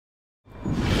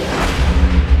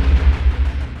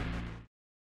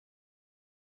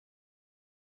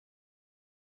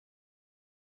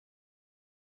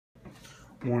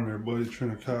Morning everybody,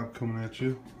 Trainer Cobb coming at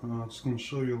you. Just going to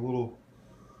show you a little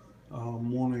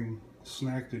morning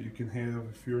snack that you can have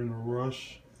if you're in a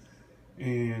rush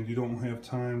and you don't have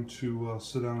time to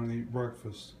sit down and eat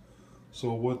breakfast.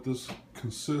 So what this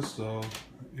consists of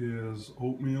is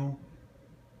oatmeal,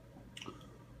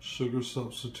 sugar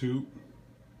substitute,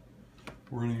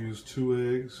 we're going to use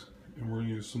 2 eggs, and we're going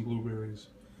to use some blueberries.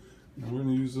 And we're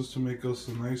going to use this to make us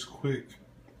a nice, quick,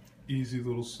 easy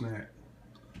little snack.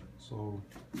 So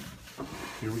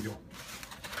here we go.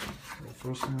 So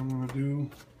first thing I'm going to do,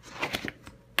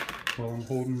 while I'm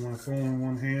holding my phone in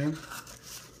one hand,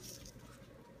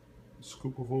 a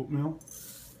scoop of oatmeal,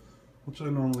 which I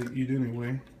normally eat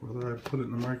anyway, whether I put it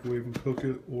in the microwave and cook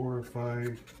it or if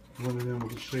I run it in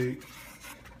with a shake.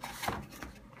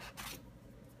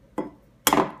 And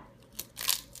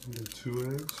then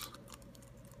 2 eggs.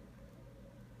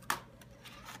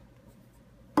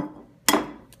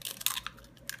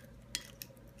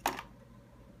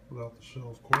 Without the shell,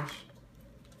 of course.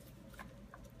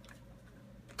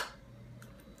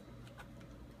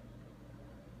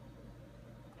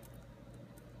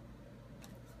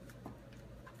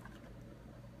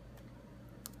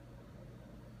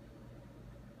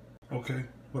 Okay,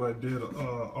 what I did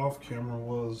off camera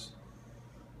was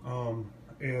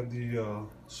add the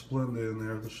Splenda in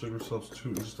there, the sugar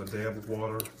substitute, just a dab of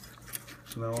water.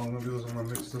 So now all I'm going to do is I'm going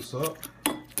to mix this up.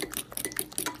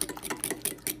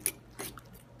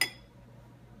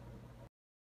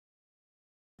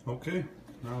 Okay,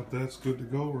 now that that's good to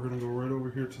go, we're going to go right over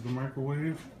here to the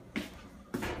microwave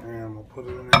and we'll put it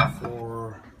in there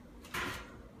for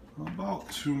about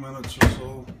 2 minutes or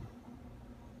so.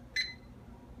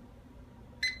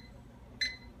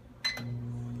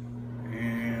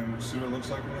 And see what it looks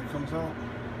like when it comes out.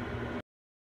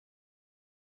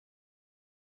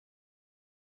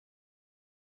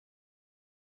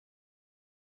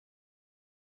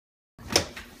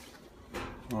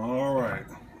 Alright,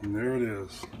 and there it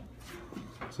is.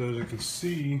 So as you can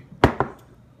see,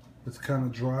 it's kind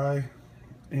of dry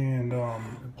and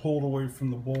it pulled away from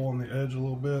the bowl on the edge a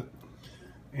little bit,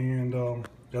 and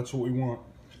that's what we want.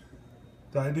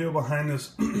 The idea behind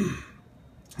this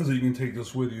is that you can take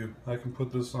this with you. I can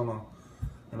put this on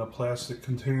in a plastic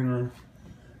container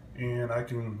and I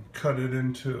can cut it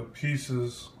into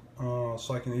pieces so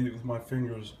I can eat it with my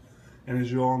fingers. And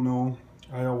as you all know,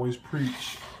 I always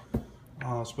preach,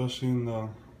 especially in the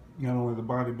not only the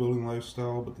bodybuilding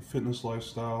lifestyle but the fitness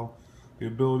lifestyle, the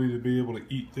ability to be able to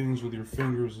eat things with your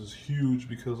fingers is huge,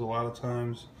 because a lot of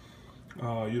times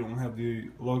you don't have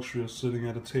the luxury of sitting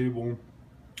at a table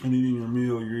and eating your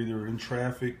meal. You're either in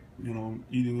traffic, you know,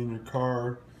 eating in your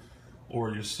car,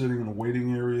 or you're sitting in a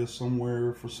waiting area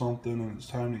somewhere for something and it's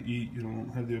time to eat. You don't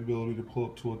have the ability to pull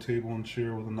up to a table and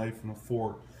chair with a knife and a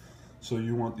fork. So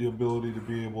you want the ability to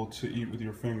be able to eat with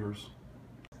your fingers.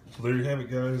 So there you have it,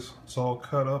 guys. It's all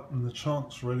cut up in the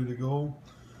chunks, ready to go.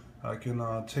 I can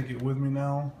take it with me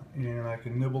now and I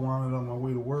can nibble on it on my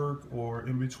way to work or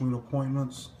in between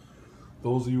appointments.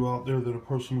 Those of you out there that are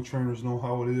personal trainers know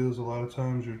how it is. A lot of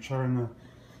times you're trying to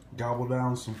gobble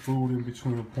down some food in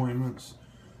between appointments.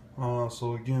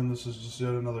 So again, this is just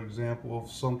yet another example of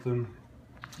something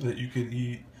that you can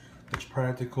eat that's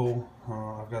practical.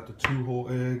 I've got the 2 whole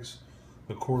eggs,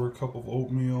 the 1/4 cup of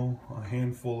oatmeal, a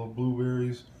handful of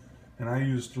blueberries, and I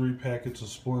use 3 packets of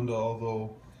Splenda,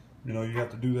 although you know you have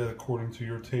to do that according to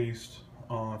your taste.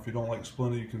 If you don't like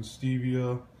Splenda, you can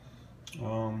stevia,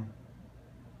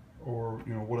 or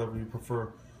you know, whatever you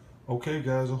prefer. Okay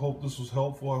guys, I hope this was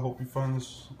helpful. I hope you find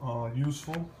this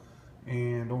useful,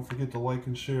 and don't forget to like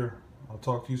and share. I'll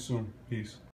talk to you soon. Peace.